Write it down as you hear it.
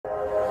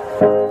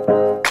With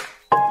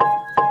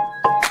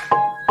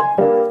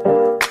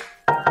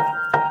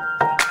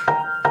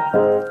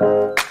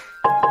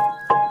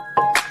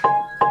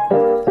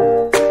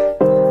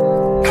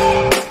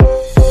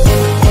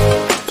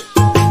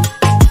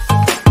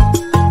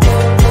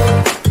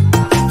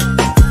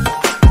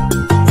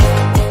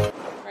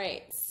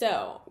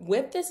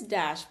this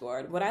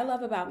dashboard, what I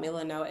love about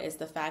MailerLite is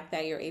the fact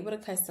that you're able to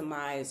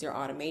customize your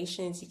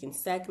automations. You can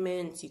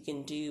segment, you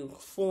can do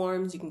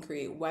forms, you can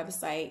create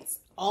websites.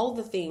 All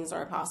the things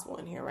are possible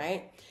in here,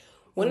 right?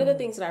 One of the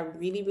things that I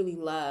really, really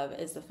love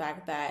is the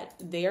fact that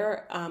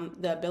the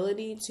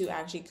ability to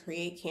actually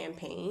create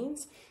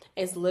campaigns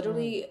is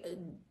literally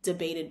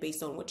debated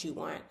based on what you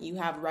want. You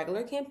have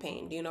regular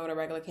campaign. Do you know what a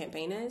regular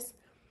campaign is?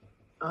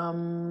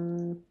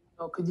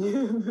 Oh, could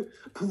you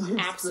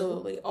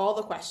Absolutely. All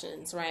the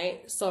questions,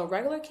 right? So a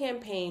regular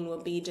campaign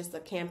will be just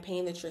a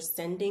campaign that you're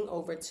sending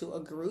over to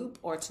a group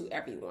or to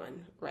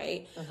everyone,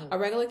 right? A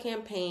regular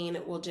campaign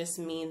will just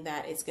mean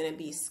that it's going to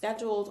be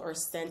scheduled or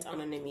sent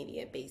on an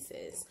immediate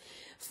basis.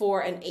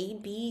 For an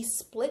A/B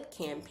split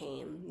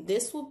campaign,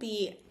 this will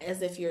be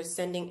as if you're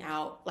sending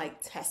out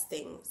like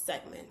testing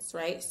segments,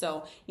 right?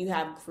 So you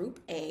have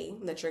group A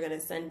that you're going to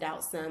send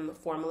out some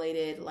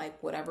formulated,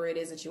 like whatever it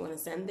is that you want to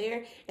send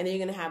there. And then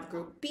you're going to have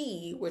group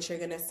B, which you're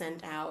going to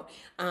send out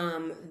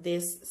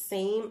this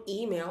same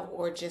email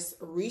or just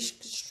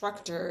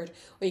restructured,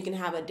 or you can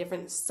have a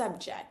different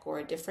subject or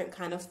a different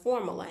kind of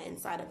formula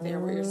inside of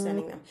there where you're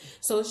sending them.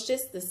 So it's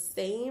just the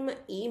same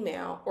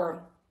email,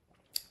 or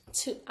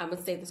I'm going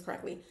to say this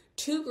correctly,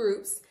 2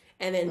 groups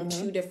and then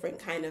 2 different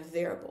kind of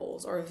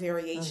variables or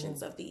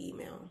variations of the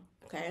email.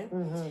 Okay.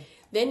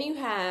 Then you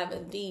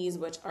have these,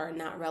 which are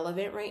not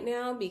relevant right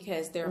now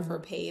because they're for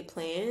paid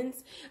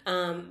plans.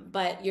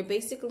 But you're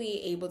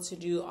basically able to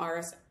do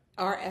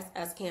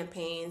RSS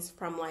campaigns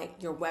from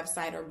like your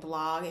website or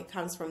blog. It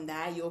comes from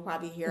that. You'll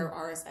probably hear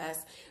RSS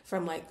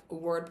from like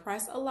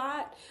WordPress a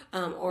lot,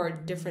 or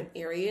different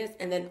areas.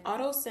 And then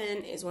auto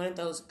send is one of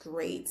those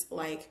great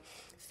like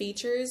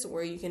features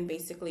where you can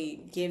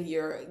basically give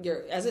your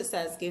as it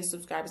says, give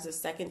subscribers a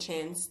second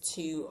chance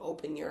to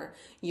open your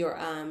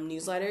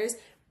newsletters.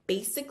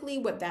 Basically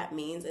what that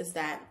means is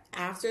that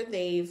after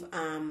they've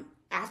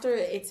after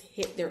it's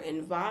hit their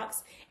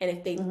inbox, and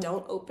if they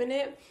don't open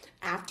it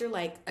after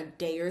like a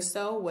day or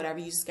so, whatever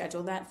you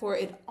schedule that for,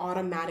 it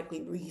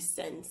automatically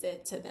resends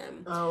it to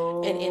them.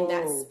 And in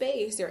that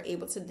space, you're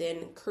able to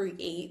then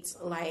create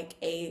like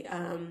a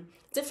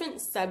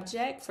different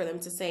subject for them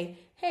to say,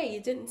 hey,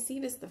 you didn't see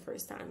this the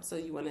first time, so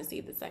you want to see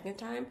it the second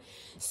time.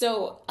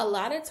 So a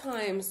lot of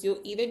times you'll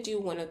either do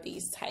one of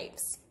these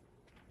types.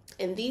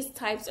 And these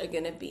types are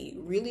going to be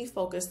really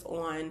focused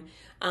on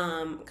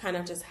kind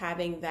of just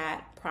having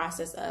that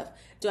process of,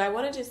 do I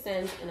want to just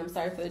send, and I'm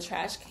sorry for the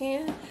trash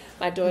can,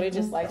 my daughter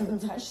just likes to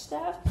touch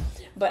stuff,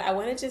 but I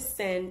want to just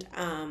send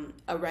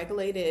a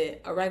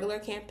regular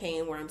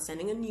campaign where I'm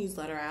sending a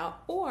newsletter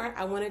out, or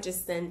I want to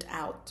just send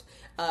out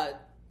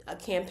a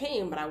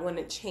campaign, but I want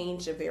to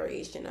change the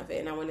variation of it,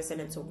 and I want to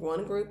send it to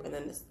one group and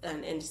then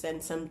and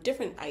send some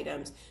different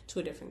items to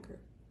a different group.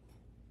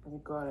 You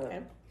got it.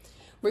 Okay.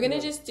 We're going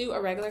to just do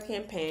a regular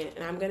campaign,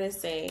 and I'm going to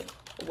say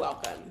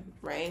welcome,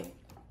 right?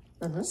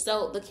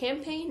 So the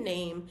campaign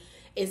name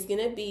is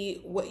going to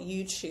be what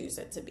you choose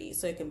it to be.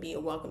 So it can be a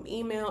welcome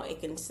email. It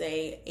can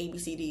say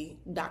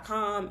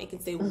abcd.com. It can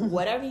say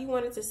whatever you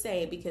want it to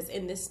say, because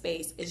in this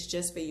space, it's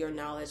just for your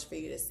knowledge for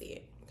you to see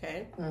it,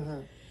 okay?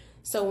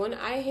 So when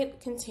I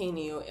hit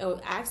continue, it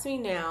will ask me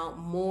now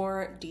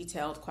more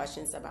detailed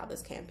questions about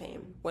this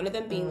campaign, one of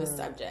them being the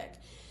subject.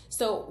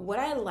 So what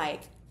I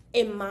like,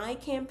 in my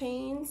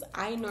campaigns,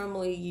 I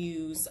normally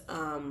use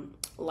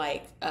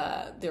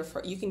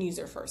you can use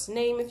their first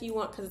name if you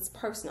want, because it's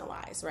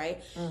personalized,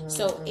 right?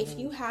 So if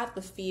you have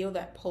the field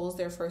that pulls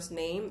their first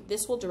name,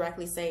 this will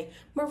directly say,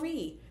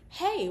 Marie,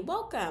 hey,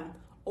 welcome.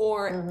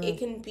 Or it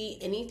can be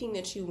anything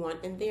that you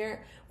want in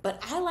there.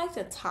 But I like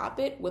to top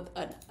it with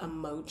an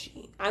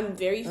emoji. I'm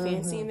very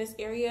fancy in this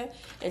area.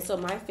 And so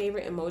my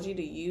favorite emoji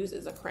to use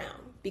is a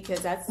crown, because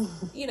that's,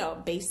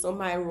 based on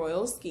my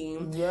royal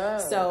scheme.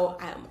 So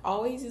I'm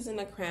always using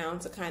a crown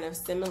to kind of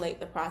simulate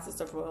the process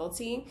of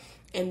royalty.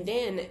 And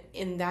then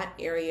in that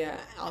area,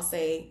 I'll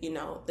say, the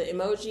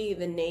emoji,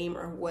 the name,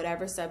 or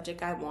whatever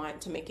subject I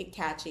want to make it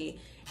catchy.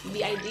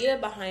 The idea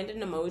behind an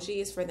emoji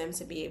is for them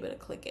to be able to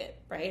click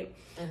it, right?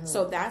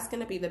 So that's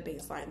going to be the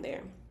baseline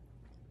there.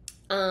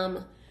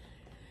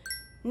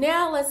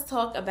 Now let's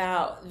talk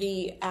about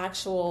the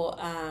actual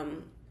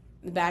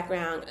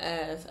background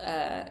of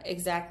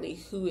exactly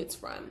who it's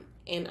from.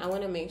 And I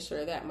want to make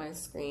sure that my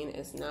screen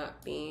is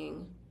not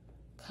being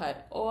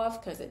cut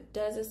off, because it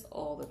does this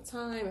all the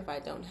time if I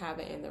don't have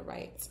it in the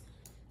right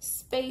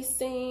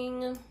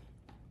spacing.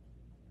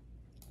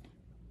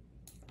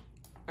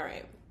 All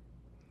right.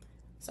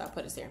 So I'll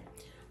put this here.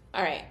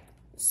 All right.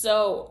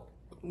 So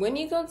when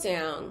you go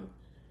down,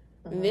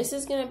 this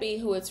is going to be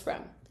who it's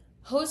from.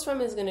 Who it's from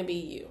is going to be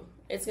you.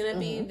 It's going to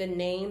be the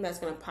name that's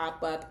going to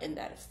pop up in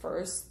that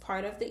first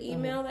part of the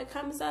email that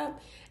comes up.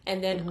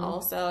 And then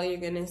also you're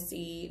going to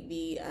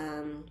see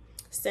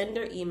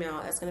sender email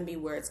is going to be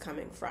where it's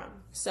coming from.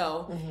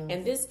 So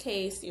in this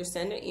case, your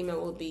sender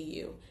email will be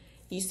you.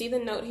 You see the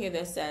note here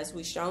that says,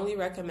 we strongly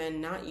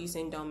recommend not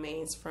using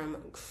domains from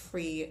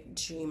free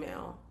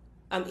Gmail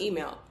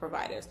email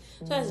providers.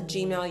 So that's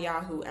Gmail,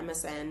 Yahoo,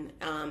 MSN,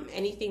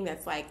 anything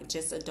that's like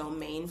just a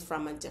domain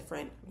from a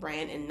different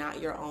brand and not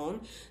your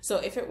own. So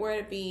if it were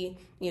to be,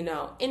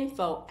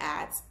 info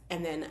at,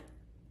 and then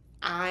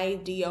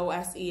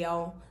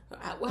IDOSEL,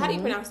 how do you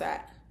pronounce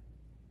that?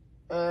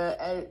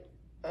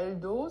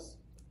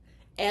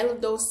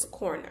 Eldos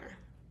Corner.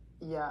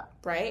 Yeah.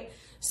 Right?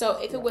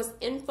 So if it was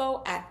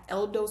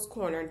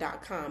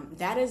info@eldoscorner.com,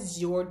 that is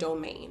your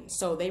domain.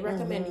 So they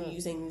recommend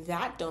using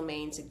that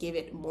domain to give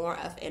it more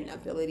of an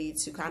ability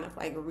to kind of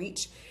like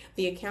reach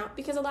the account,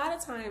 because a lot of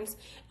times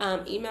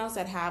emails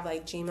that have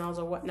like Gmails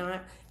or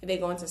whatnot, they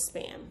go into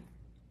spam.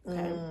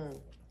 Okay.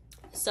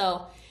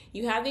 So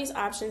you have these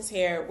options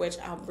here, which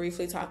I'll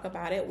briefly talk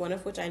about it, one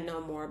of which I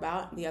know more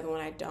about, the other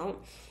one I don't.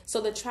 So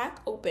the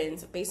track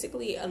opens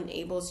basically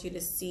enables you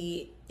to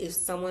see if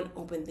someone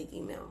opened the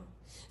email.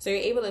 So you're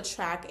able to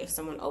track if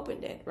someone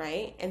opened it,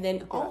 right? And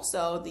then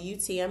also the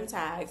UTM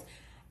tags,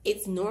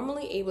 it's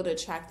normally able to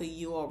track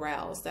the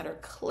URLs that are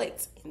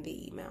clicked in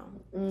the email.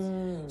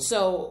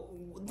 So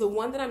the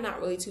one that I'm not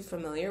really too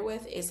familiar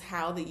with is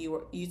how the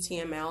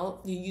UTM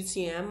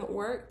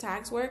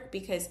tags work,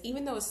 because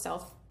even though it's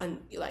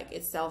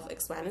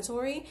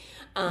self-explanatory,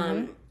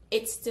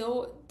 it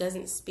still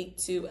doesn't speak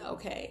to,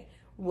 okay,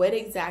 what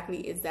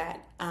exactly is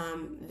that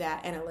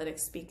that analytics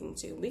speaking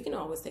to? We can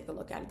always take a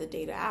look at the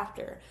data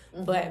after,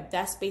 but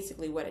that's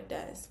basically what it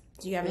does.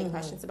 Do you have any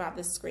questions about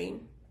this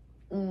screen?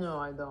 No,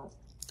 I don't.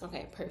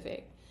 Okay,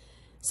 perfect.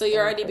 So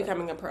you're already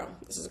becoming a pro.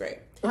 This is great.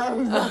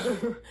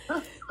 So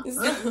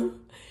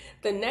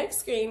the next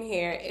screen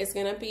here is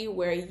going to be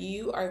where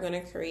you are going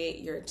to create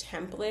your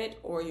template,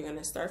 or you're going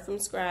to start from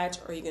scratch,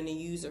 or you're going to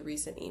use a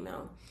recent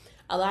email.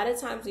 A lot of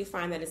times we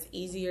find that it's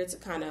easier to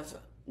kind of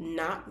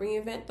not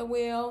reinvent the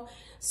wheel.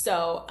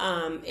 So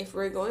if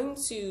we're going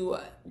to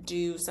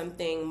do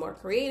something more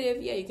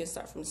creative, yeah, you can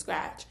start from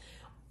scratch.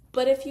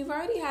 But if you've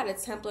already had a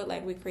template,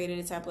 like we created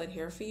a template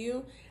here for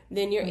you,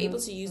 then you're able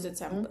to use the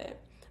template.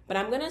 But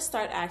I'm going to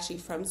start actually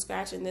from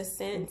scratch in this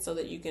sense so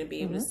that you can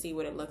be able to see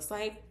what it looks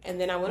like. And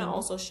then I want to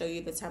also show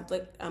you the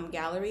template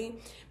gallery,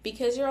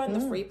 because you're on the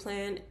free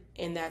plan,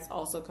 and that's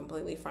also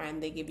completely fine.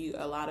 They give you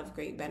a lot of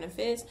great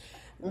benefits.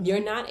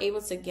 You're not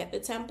able to get the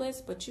templates,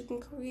 but you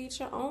can create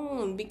your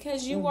own,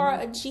 because you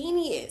are a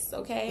genius,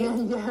 okay?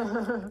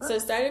 So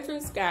starting from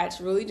scratch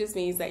really just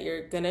means that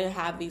you're going to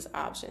have these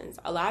options.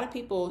 A lot of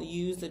people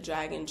use the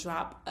drag and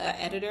drop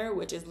editor,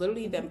 which is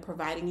literally them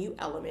providing you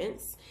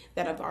elements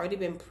that have already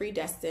been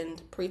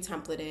predestined,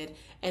 pre-templated,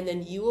 and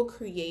then you will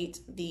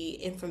create the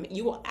information,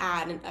 you will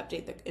add and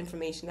update the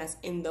information that's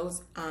in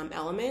those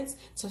elements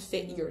to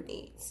fit your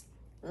needs.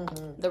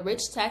 The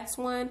rich text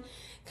one,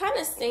 kind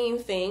of same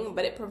thing,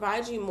 but it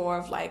provides you more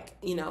of like,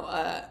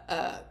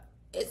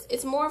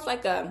 it's more of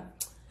like a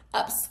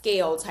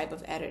upscale type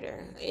of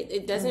editor.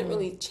 It doesn't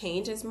really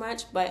change as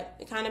much, but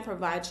it kind of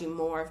provides you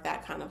more of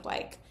that kind of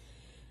like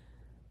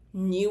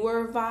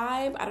newer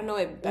vibe. I don't know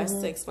it best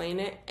to explain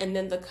it. And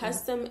then the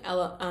custom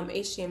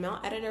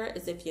HTML editor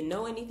is if you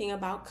know anything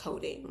about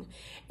coding.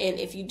 And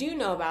if you do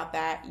know about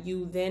that,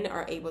 you then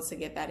are able to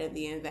get that in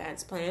the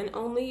advanced plan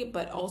only.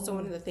 But also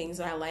one of the things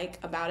that I like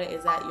about it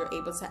is that you're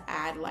able to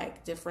add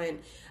like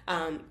different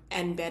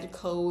embed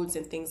codes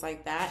and things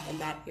like that in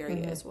that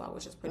area as well,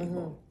 which is pretty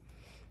cool.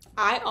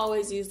 I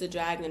always use the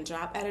drag and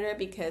drop editor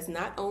because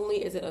not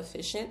only is it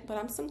efficient, but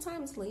I'm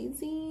sometimes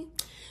lazy.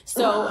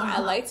 So I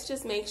like to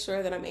just make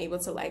sure that I'm able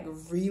to like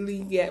really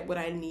get what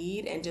I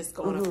need and just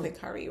go on a quick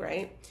hurry,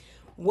 right?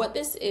 What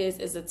this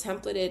is a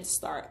templated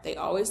start. They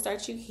always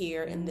start you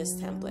here in this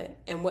template.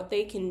 And what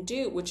you can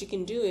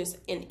do is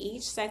in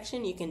each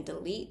section, you can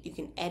delete, you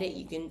can edit,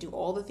 you can do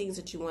all the things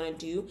that you want to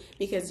do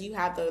because you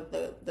have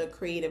the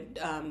creative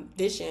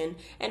vision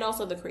and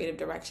also the creative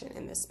direction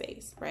in this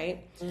space,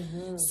 right?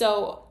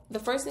 So the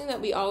first thing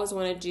that we always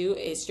want to do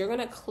is you're going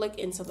to click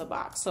into the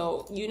box.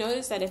 So you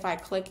notice that if I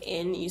click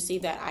in, you see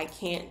that I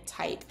can't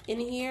type in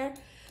here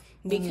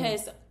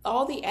because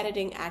all the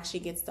editing actually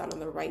gets done on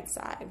the right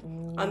side.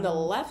 On the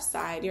left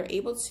side, you're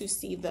able to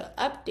see the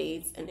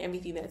updates and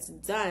everything that's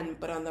done,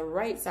 but on the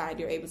right side,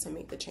 you're able to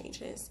make the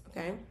changes,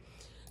 okay?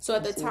 So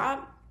at the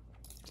top,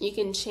 you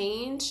can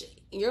change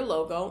your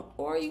logo,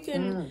 or you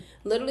can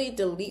literally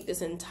delete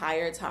this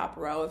entire top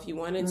row if you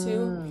wanted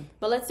to.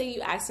 But let's say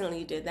you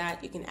accidentally did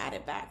that, you can add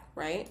it back,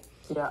 right?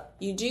 Yeah.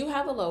 You do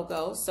have a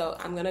logo, so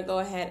I'm going to go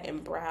ahead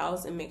and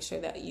browse and make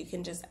sure that you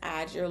can just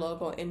add your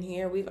logo in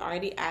here. We've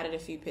already added a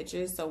few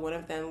pictures, so one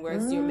of them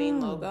where's your main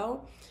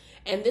logo.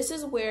 And this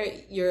is where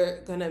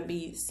you're going to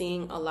be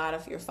seeing a lot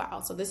of your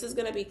files. So this is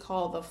going to be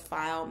called the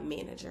file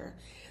manager.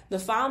 The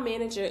file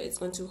manager is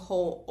going to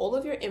hold all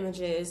of your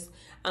images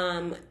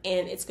and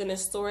it's going to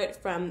store it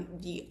from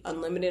the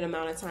unlimited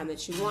amount of time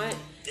that you want.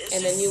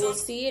 And then you will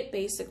see it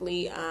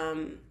basically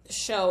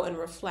show and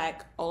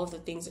reflect all of the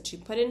things that you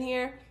put in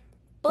here.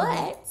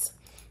 But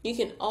You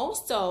can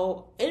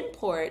also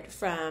import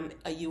from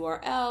a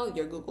URL,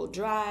 your Google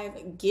Drive,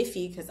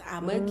 Giphy, because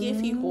I'm a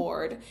Giphy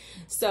hoard.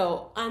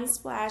 So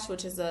Unsplash,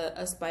 which is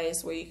a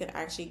space where you can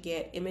actually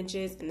get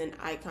images, and then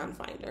Icon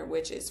Finder,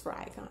 which is for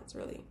icons,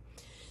 really.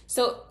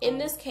 So in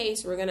this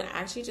case, we're going to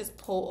actually just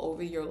pull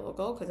over your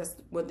logo, because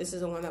this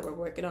is the one that we're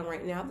working on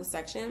right now, the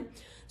section.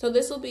 So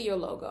this will be your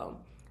logo.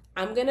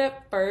 I'm going to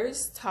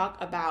first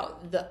talk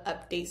about the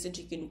updates that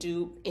you can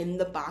do in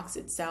the box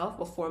itself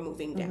before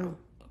moving down,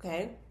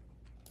 okay?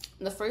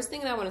 The first thing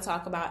that I want to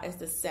talk about is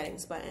the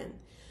settings button.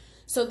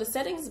 So the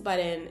settings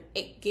button,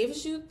 it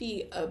gives you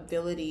the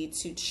ability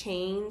to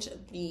change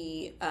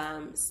the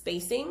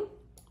spacing,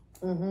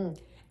 and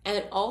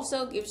it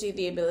also gives you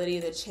the ability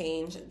to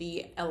change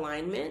the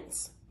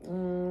alignment,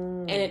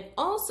 and it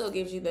also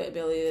gives you the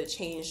ability to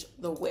change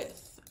the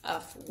width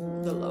of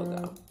the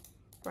logo,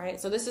 right?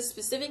 So this is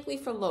specifically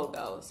for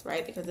logos,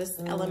 right? Because this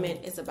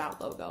element is about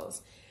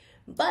logos.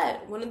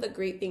 But one of the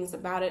great things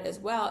about it as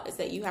well is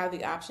that you have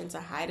the option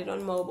to hide it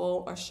on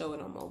mobile or show it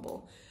on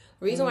mobile.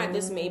 The reason why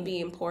this may be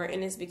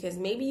important is because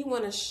maybe you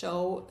want to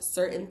show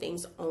certain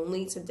things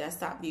only to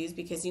desktop views,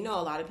 because you know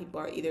a lot of people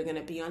are either going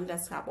to be on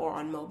desktop or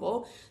on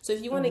mobile. So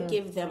if you want to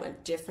give them a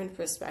different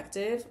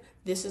perspective,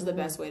 this is the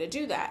best way to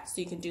do that.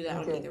 So you can do that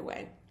on either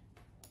way.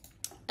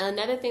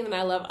 Another thing that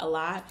I love a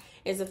lot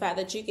is the fact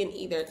that you can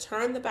either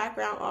turn the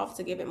background off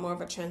to give it more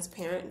of a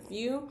transparent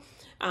view,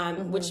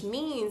 which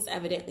means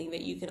evidently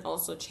that you can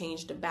also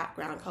change the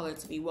background color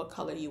to be what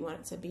color you want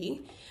it to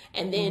be.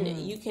 And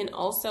then you can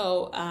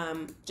also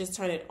just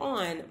turn it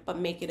on, but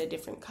make it a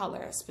different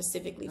color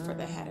specifically for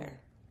the header,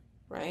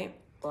 right?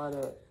 Got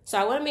it. So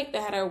I want to make the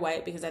header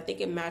white because I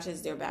think it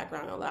matches their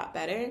background a lot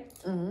better.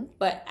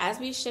 But as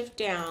we shift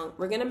down,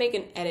 we're going to make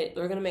an edit.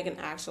 We're going to make an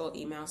actual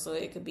email. So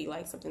it could be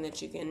like something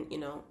that you can,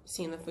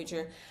 see in the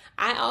future.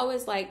 I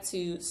always like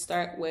to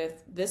start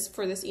with this.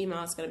 For this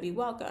email, it's going to be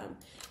welcome.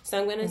 So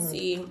I'm going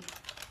to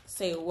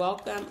say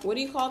welcome. What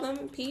do you call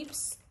them,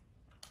 peeps?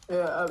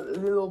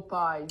 Little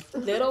pies.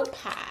 Little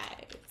pies.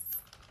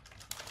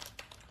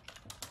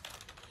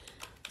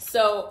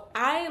 So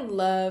I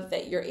love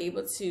that you're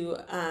able to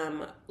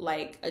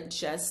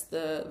adjust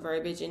the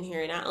verbiage in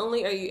here. Not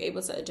only are you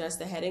able to adjust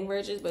the heading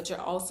versions, but you're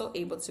also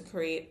able to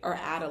create or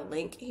add a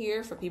link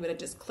here for people to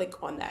just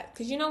click on that.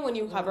 Because when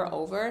you hover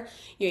over,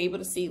 you're able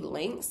to see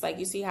links. Like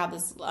you see how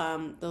this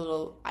the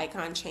little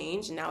icon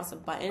changed, and now it's a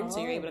button, so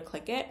you're able to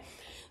click it.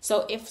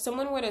 So if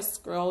someone were to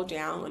scroll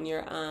down on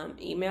your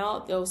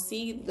email, they'll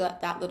see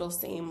that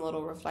same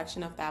little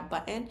reflection of that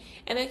button,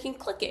 and they can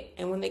click it.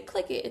 And when they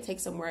click it, it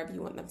takes them wherever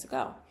you want them to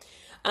go.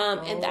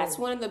 And that's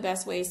one of the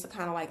best ways to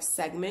kind of like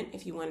segment.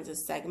 If you wanted to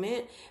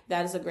segment,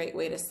 that is a great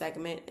way to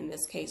segment in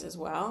this case as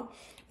well.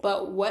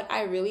 But what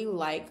I really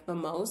like the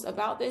most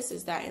about this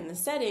is that in the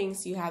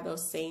settings, you have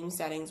those same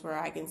settings where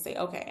I can say,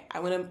 okay, I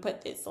want to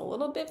put this a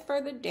little bit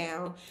further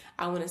down.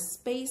 I want to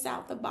space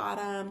out the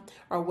bottom,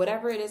 or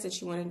whatever it is that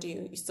you want to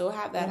do. You still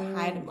have that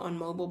hide on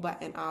mobile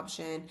button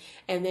option.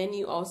 And then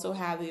you also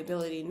have the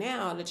ability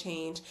now to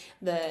change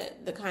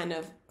the kind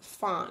of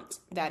font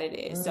that it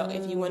is. So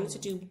if you wanted to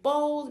do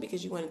bold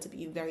because you want it to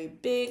be very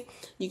big,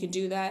 you could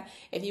do that.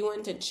 If you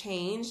wanted to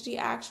change the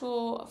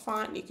actual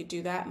font, you could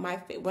do that.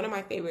 One of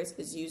my favorites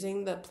is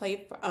using the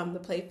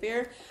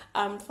Playfair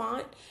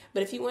font.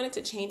 But if you wanted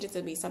to change it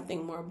to be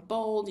something more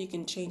bold, you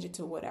can change it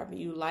to whatever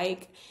you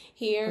like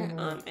here.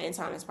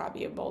 Anton is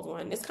probably a bold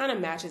one. This kind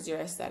of matches your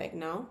aesthetic,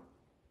 no?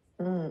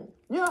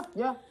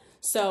 Yeah.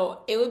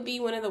 So it would be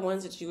one of the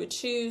ones that you would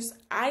choose.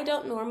 I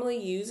don't normally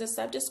use a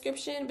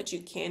sub-description, but you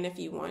can if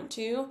you want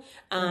to.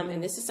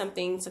 And this is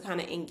something to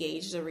kind of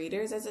engage the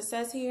readers, as it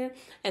says here.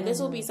 And this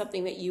will be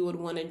something that you would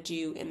want to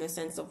do in the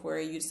sense of where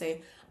you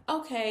say,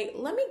 okay,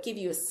 let me give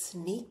you a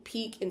sneak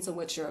peek into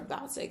what you're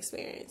about to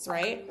experience,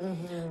 right?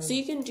 So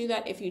you can do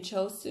that if you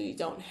chose to. You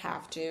don't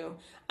have to.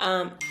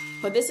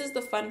 But this is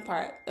the fun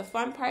part. The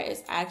fun part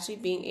is actually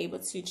being able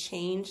to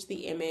change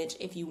the image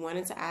if you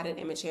wanted to add an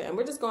image here. And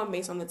we're just going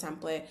based on the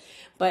template.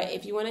 But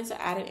if you wanted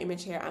to add an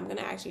image here, I'm going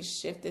to actually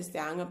shift this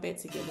down a bit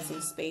to give it some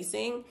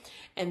spacing.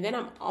 And then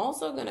I'm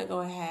also going to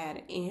go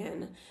ahead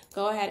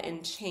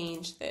and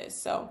change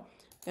this. So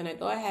I'm going to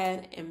go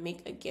ahead and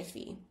make a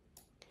Giphy.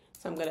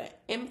 So I'm going to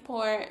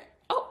import.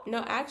 Oh,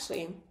 no,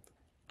 actually,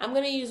 I'm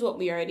going to use what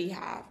we already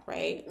have,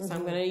 right? So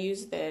I'm going to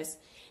use this.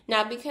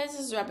 Now, because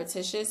this is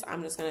repetitious,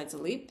 I'm just going to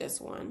delete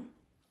this one.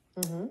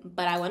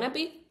 But I want to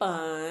be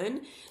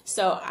fun.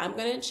 So I'm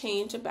going to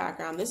change the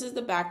background. This is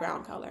the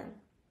background color.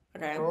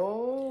 Okay.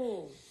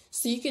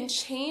 So you can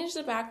change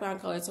the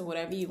background color to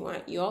whatever you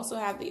want. You also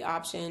have the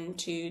option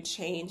to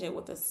change it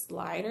with a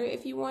slider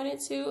if you wanted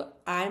to.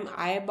 I'm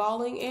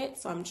eyeballing it.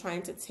 So I'm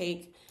trying to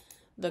take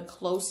the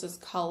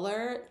closest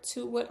color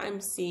to what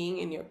I'm seeing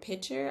in your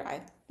picture.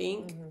 I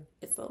think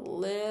it's a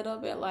little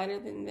bit lighter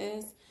than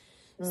this.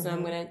 So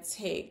I'm going to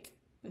take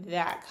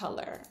that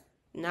color.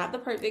 Not the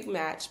perfect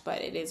match,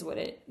 but it is what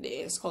it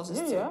is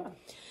closest to.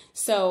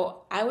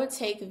 So I would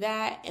take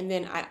that, and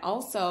then I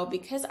also,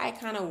 because I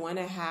kind of want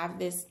to have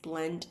this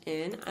blend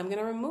in, I'm going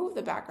to remove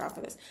the background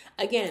for this.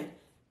 Again,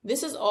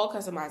 This is all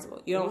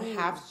customizable. You don't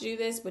have to do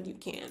this, but you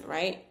can,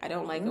 right? I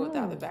don't like it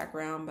without the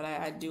background, but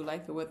I do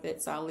like it with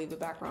it, so I'll leave the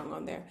background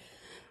on there.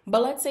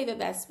 But let's say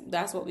that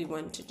that's what we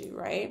want to do,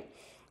 right?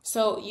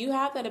 So you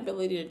have that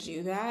ability to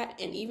do that.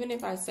 And even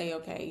if I say,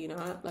 okay, you know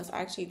what, let's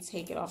actually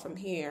take it off from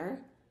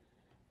here.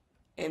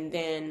 And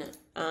then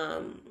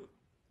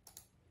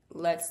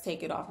let's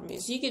take it off from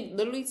here. So you could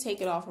literally take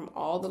it off from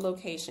all the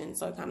locations.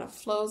 So it kind of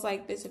flows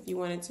like this if you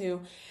wanted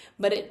to.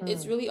 But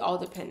it's really all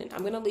dependent.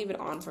 I'm going to leave it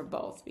on for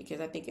both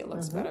because I think it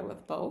looks better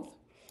with both.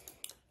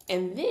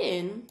 And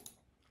then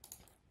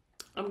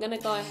I'm going to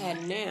go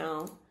ahead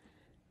now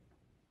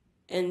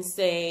and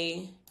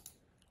say,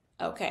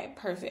 okay,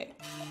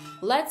 perfect.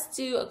 Let's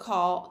do a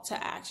call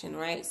to action,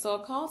 right? So a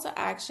call to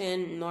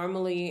action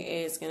normally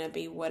is going to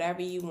be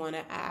whatever you want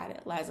to add.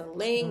 It has a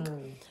link.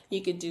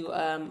 You could do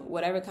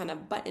whatever kind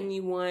of button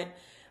you want,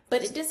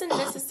 but it doesn't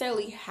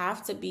necessarily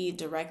have to be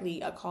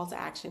directly a call to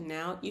action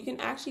now. You can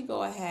actually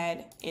go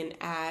ahead and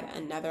add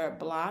another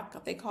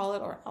block, they call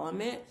it, or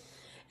element.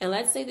 And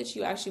let's say that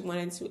you actually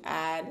wanted to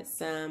add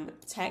some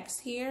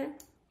text here.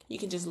 You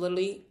can just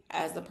literally,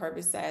 as the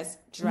purpose says,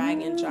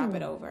 drag and drop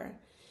it over.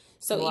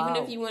 So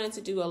even if you wanted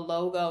to do a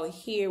logo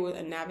here with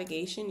a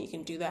navigation, you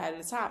can do that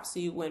at the top. So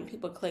when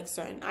people click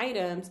certain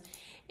items,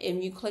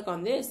 if you click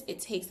on this, it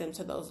takes them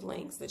to those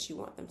links that you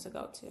want them to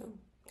go to.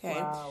 Okay.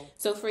 Wow.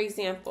 So for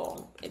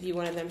example, if you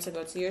wanted them to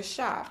go to your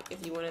shop,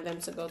 if you wanted them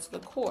to go to the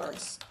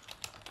course,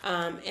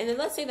 and then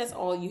let's say that's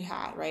all you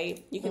had,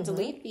 right? You can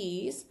delete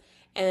these,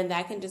 and then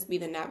that can just be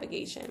the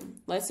navigation.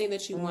 Let's say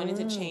that you wanted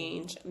to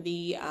change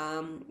the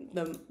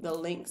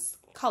links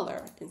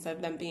color. Instead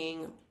of them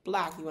being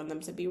black, you want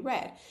them to be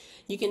red.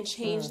 You can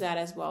change that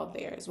as well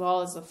there, as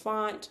well as the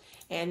font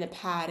and the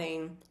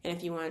padding, and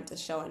if you wanted to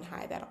show and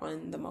hide that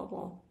on the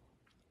mobile.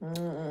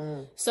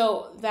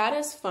 So that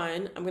is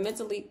fun. I'm going to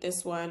delete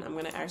this one. I'm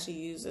going to actually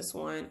use this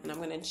one, and I'm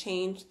going to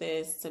change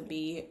this to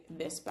be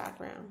this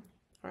background.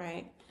 All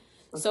right.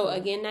 So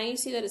again, now you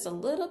see that it's a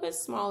little bit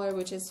smaller,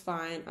 which is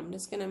fine. I'm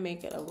just going to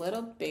make it a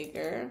little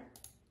bigger.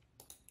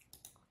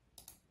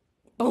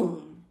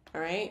 Boom.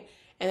 All right.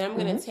 And then I'm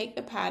going to take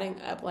the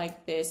padding up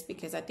like this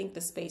because I think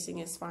the spacing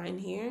is fine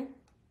here.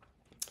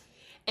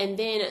 And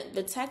then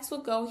the text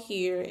will go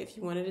here if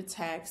you wanted a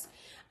text.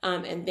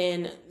 And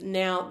then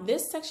now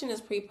this section is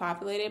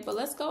pre-populated, but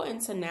let's go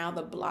into now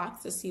the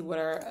blocks to see what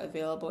are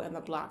available in the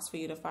blocks for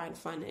you to find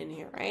fun in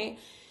here, right?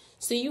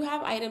 So you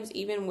have items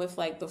even with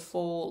like the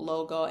full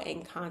logo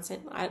and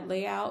content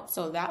layout.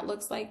 So that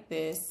looks like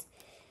this.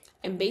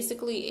 And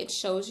basically it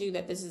shows you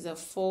that this is a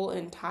full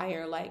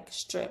entire like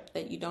strip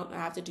that you don't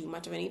have to do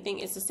much of anything.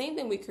 It's the same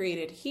thing we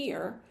created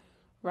here,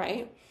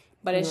 right?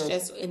 But it's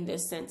just in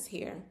this sense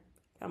here.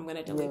 I'm going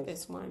to delete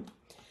this one.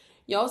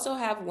 You also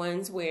have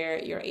ones where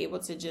you're able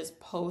to just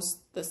post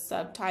the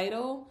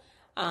subtitle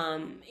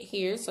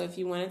here. So if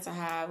you wanted to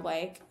have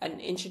like an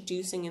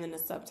introducing and then a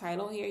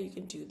subtitle here, you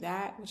can do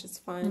that, which is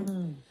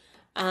fun.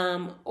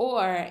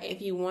 Or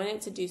if you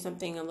wanted to do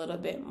something a little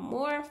bit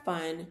more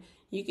fun,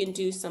 you can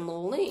do some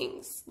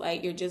links,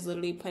 like you're just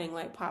literally putting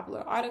like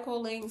popular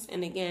article links.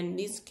 And again,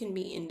 these can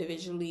be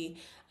individually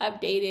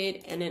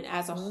updated. And then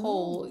as a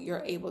whole,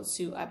 you're able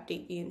to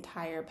update the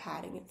entire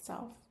padding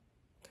itself.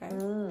 Okay.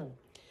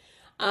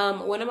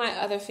 One of my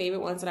other favorite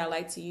ones that I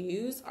like to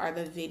use are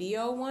the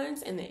video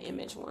ones and the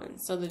image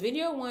ones. So the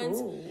video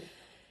ones,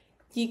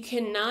 you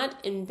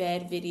cannot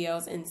embed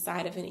videos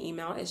inside of an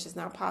email. It's just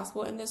not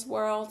possible in this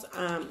world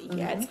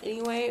yet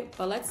anyway.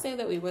 But let's say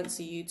that we went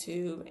to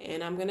YouTube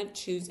and I'm going to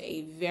choose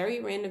a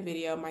very random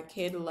video. My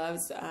kid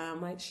loves, I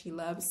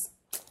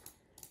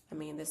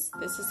mean, this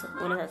is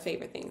one of her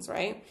favorite things,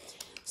 right?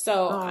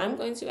 So I'm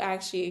going to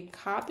actually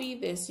copy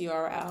this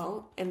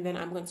URL and then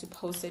I'm going to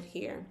post it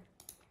here.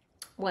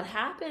 What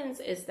happens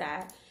is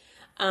that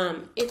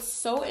it's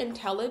so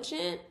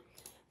intelligent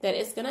that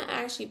it's going to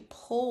actually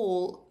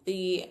pull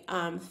the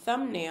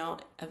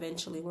thumbnail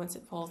eventually once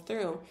it pulls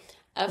through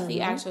of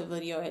the actual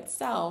video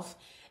itself.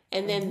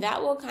 And then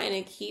that will kind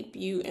of keep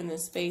you in the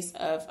space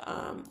of,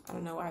 I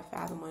don't know why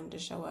Fathom wanted to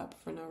show up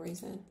for no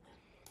reason.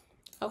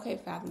 Okay,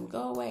 Fathom,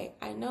 go away.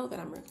 I know that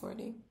I'm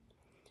recording.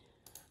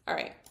 All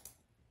right,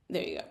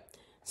 there you go.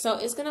 So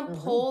it's going to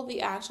pull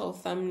the actual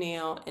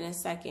thumbnail in a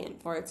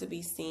second for it to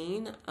be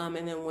seen. And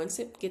then once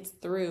it gets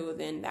through,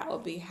 then that will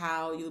be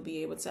how you'll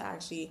be able to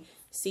actually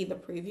see the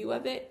preview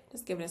of it.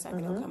 Just give it a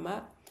second, it'll come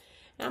up.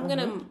 And I'm going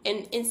to,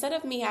 and instead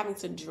of me having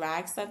to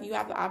drag stuff, you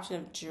have the option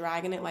of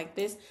dragging it like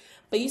this.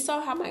 But you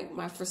saw how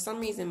my for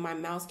some reason, my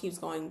mouse keeps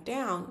going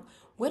down.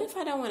 What if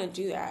I don't want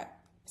to do that?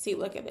 See,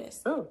 look at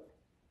this. Oh.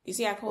 You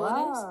see how cool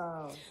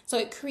it is? So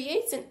it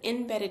creates an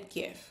embedded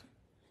GIF.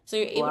 So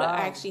you're able to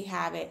actually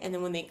have it, and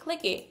then when they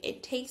click it,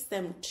 it takes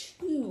them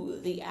to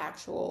the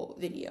actual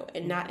video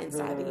and not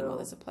inside the email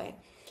display.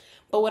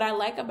 But what I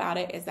like about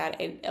it is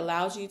that it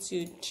allows you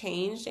to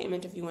change the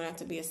image if you want it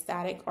to be a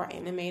static or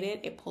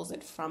animated. It pulls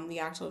it from the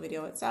actual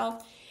video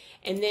itself.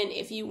 And then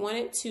if you want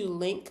it to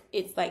link,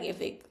 it's like if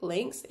it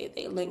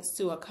links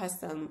to a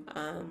custom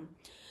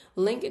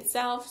link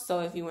itself.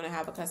 So if you want to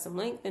have a custom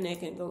link, then it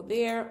can go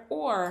there.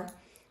 Or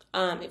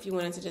If you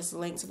wanted to just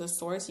link to the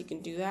source, you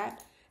can do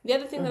that. The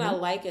other thing that I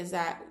like is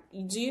that,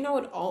 do you know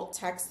what alt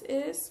text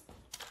is?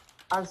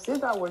 I've seen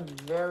that word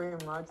very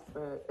much,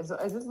 but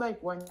is this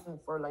like one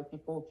for like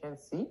people who can't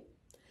see?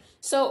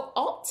 So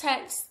alt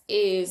text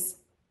is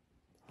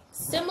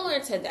similar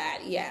to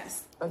that,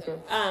 yes. Okay.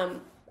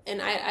 And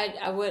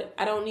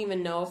I don't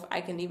even know if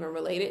I can even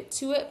relate it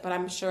to it, but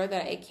I'm sure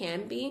that it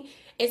can be.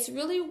 It's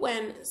really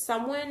when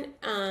someone,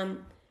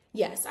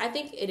 yes, I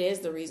think it is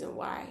the reason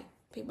why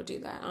people do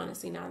that.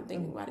 Honestly, now I'm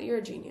thinking about it, you're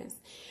a genius.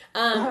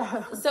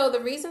 So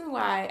the reason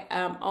why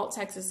alt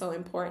text is so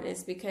important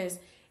is because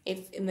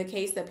if in the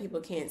case that people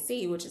can't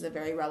see, which is a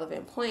very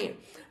relevant point,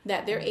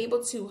 that they're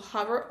able to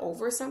hover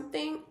over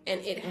something and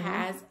it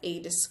has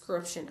a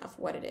description of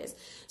what it is.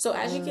 So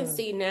as you can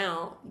see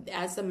now,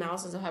 as the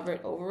mouse is hovered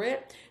over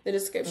it, the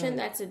description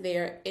that's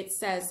there, it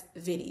says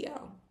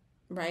video,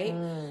 right?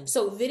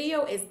 So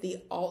video is the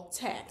alt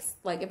text.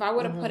 Like if I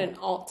were to put an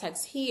alt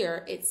text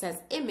here, it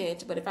says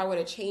image, but if I were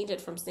to change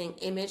it from saying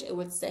image, it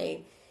would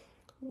say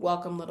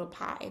welcome little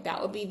pie.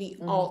 That would be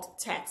the alt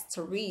text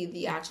to read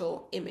the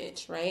actual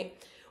image, right?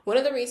 One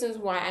of the reasons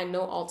why I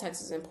know alt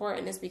text is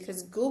important is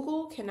because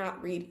Google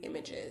cannot read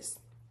images.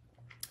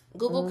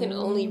 Google can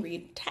only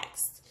read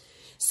text.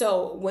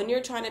 So when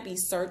you're trying to be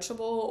searchable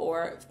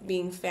or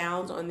being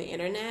found on the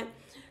internet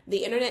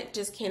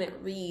just can't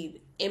read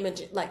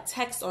images, like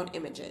text on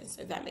images,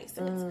 if that makes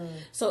sense.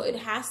 So it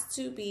has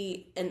to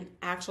be an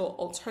actual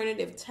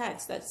alternative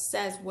text that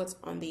says what's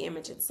on the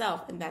image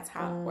itself, and that's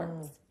how it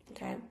works.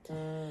 Okay.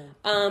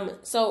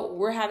 So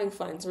we're having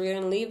fun. So we're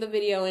going to leave the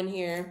video in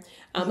here.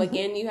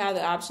 Again, you have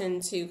the option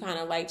to kind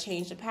of like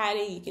change the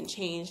padding. You can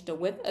change the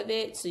width of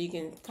it. So you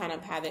can kind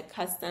of have it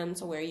custom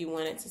to where you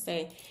want it to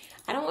say,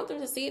 I don't want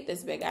them to see it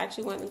this big. I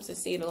actually want them to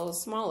see it a little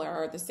smaller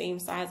or the same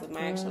size of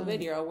my actual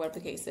video or whatever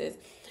the case is.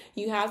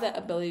 You have the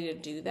ability to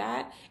do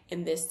that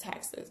in this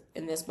text,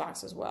 in this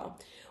box as well.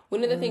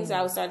 One of the things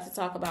I was starting to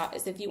talk about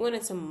is if you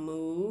wanted to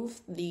move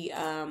the,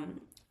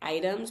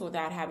 items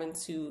without having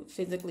to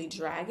physically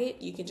drag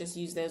it, you can just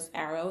use those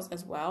arrows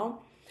as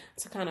well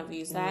to kind of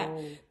use that.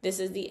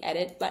 This is the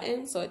edit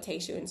button, so it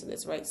takes you into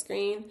this right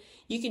screen.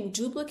 You can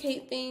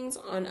duplicate things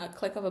on a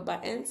click of a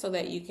button so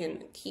that you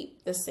can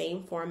keep the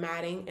same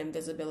formatting and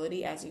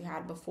visibility as you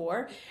had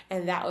before,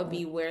 and that would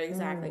be where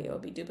exactly it will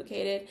be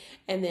duplicated.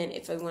 And then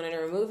if I wanted to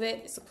remove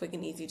it, it's a quick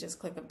and easy just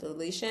click of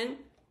deletion.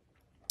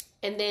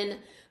 And then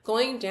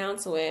going down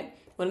to it,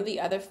 one of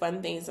the other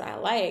fun things that I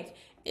like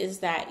is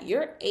that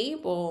you're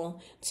able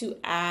to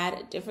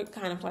add different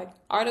kind of like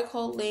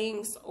article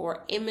links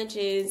or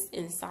images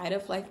inside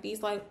of like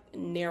these like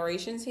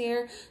narrations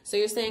here. So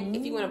you're saying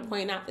if you want to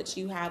point out that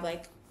you have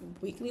like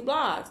weekly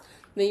blogs,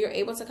 then you're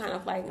able to kind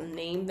of like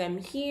name them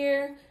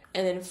here.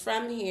 And then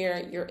from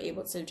here, you're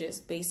able to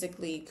just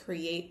basically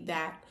create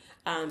that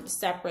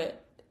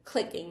separate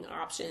clicking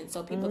option.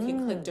 So people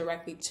can click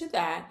directly to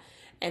that.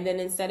 And then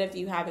instead of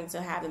you having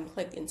to have them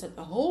click into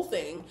the whole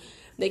thing,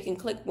 they can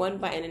click one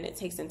button and it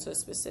takes them to a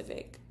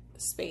specific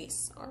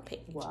space or page.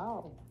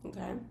 Wow.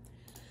 Okay.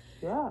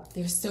 Yeah.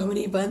 There's so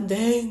many fun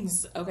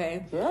things.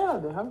 Okay. Yeah,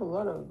 they have a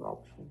lot of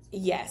options.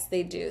 Yes,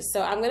 they do.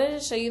 So I'm going to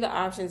just show you the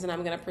options and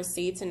I'm going to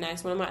proceed to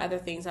next. One of my other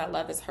things I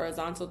love is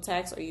horizontal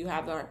text, or you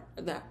have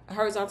the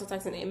horizontal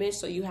text and image.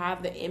 So you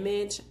have the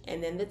image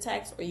and then the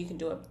text, or you can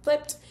do it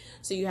flipped.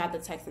 So you have the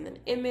text and then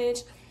image.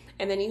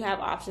 And then you have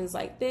options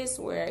like this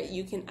where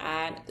you can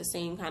add the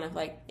same kind of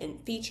like in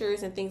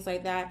features and things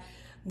like that.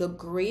 The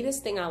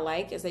greatest thing I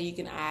like is that you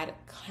can add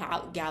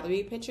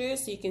gallery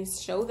pictures. So you can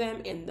show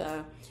them in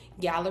the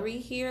gallery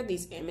here,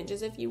 these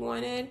images if you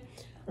wanted.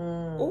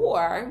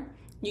 Or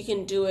you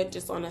can do it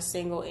just on a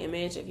single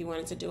image if you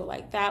wanted to do it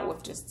like that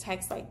with just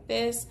text like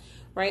this,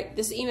 right?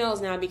 This email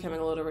is now becoming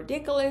a little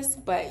ridiculous,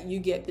 but you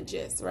get the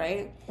gist,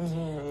 right?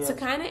 Yeah. To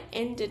kind of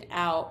end it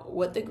out,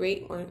 one of the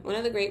great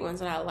ones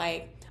that I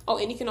like. Oh,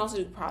 and you can also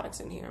do products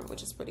in here,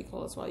 which is pretty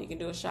cool as well. You can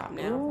do a shop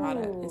now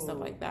product and stuff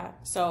like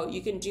that. So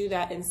you can do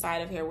that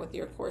inside of here with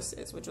your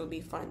courses, which will be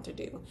fun to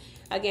do.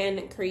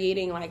 Again,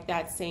 creating like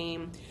that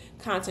same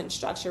content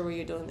structure where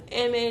you're doing the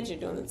image, you're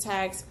doing the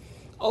text.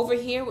 Over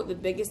here, what the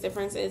biggest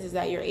difference is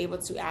that you're able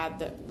to add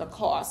the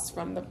costs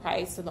from the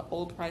price to the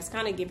old price,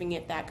 kind of giving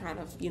it that kind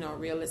of,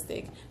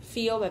 realistic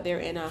feel that they're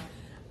in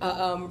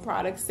a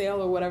product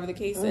sale or whatever the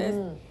case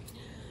is.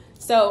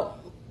 So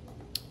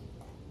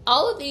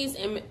all of these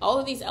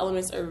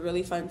elements are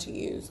really fun to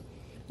use.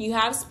 You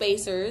have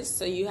spacers,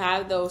 so you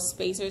have those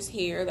spacers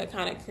here that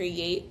kind of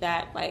create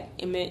that like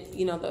image,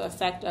 the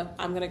effect of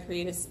I'm going to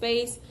create a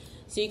space.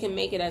 So you can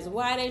make it as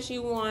wide as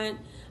you want,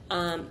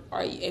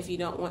 or if you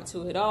don't want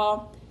to at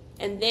all.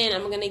 And then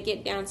I'm going to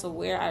get down to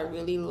where I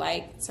really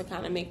like to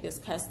kind of make this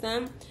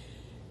custom.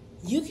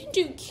 You can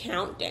do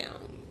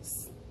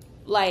countdowns.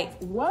 Like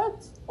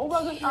what? Oh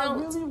my god, I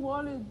really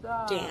wanted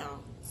that.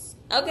 Downs.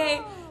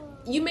 Okay.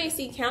 You may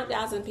see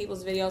countdowns in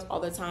people's videos all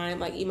the time,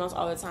 like emails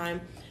all the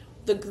time.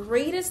 The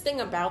greatest thing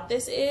about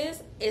this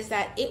is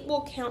that it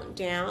will count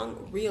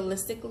down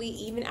realistically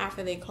even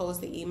after they close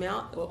the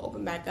email. It will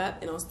open back up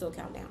and it'll still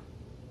count down.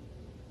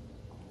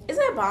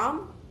 Isn't that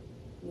bomb?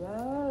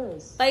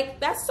 Yes. Like,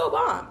 that's so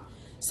bomb.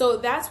 So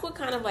that's what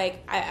kind of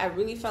like, I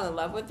really fell in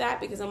love with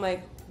that, because I'm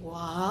like,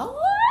 what?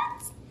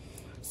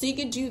 So you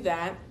could do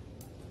that.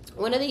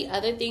 One of the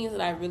other things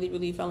that I really,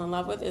 really fell in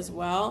love with as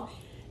well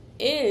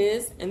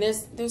is, and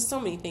there's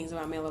so many things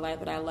about MailerLite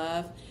that I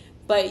love,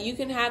 but you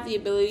can have the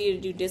ability to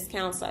do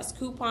discounts /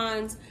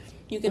 coupons.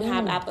 You can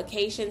have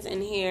applications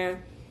in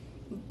here,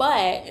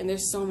 and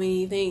there's so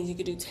many things. You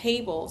could do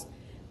tables,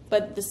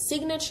 but the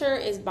signature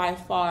is by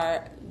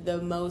far the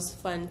most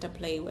fun to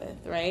play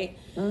with, right?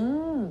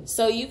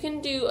 So you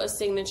can do a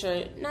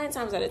signature 9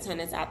 times out of 10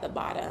 it's at the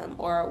bottom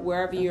or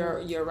wherever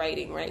you're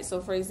writing, right?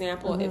 So for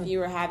example, if you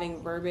were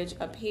having verbiage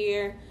up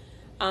here,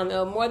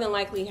 it'll more than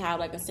likely have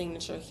like a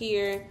signature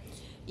here.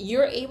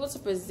 You're able to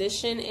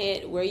position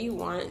it where you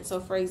want. So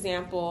for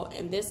example,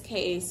 in this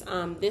case,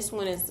 this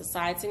one is the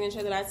side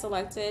signature that I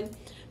selected,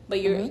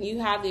 but you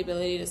have the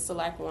ability to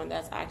select one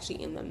that's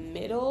actually in the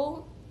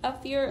middle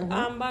of your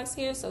box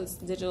here. So it's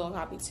digital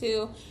copy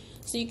too.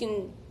 So you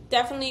can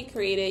definitely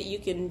create it. You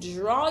can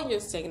draw your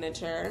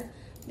signature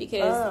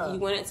because you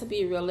want it to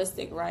be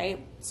realistic, right?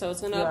 So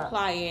it's going to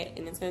apply it,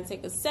 and it's going to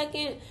take a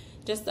second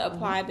just to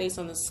apply based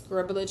on the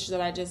scribblage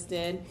that I just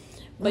did.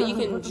 But you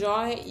can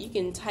draw it, you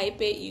can type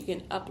it, you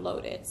can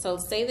upload it. So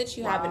say that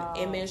you have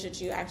an image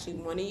that you actually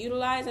want to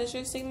utilize as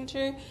your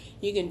signature,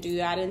 you can do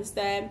that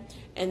instead,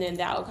 and then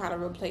that will kind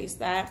of replace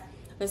that.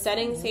 The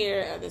settings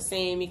here are the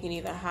same. You can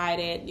either hide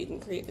it, you can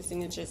create the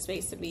signature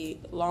space to be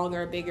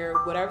longer, bigger,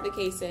 whatever the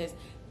case is.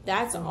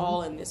 That's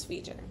all in this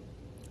feature.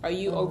 Are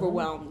you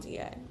overwhelmed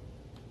yet?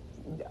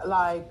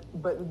 Like,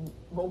 but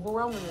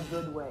overwhelmed in a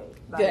good way.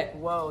 Like,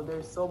 Good. Whoa,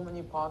 there's so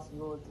many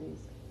possibilities.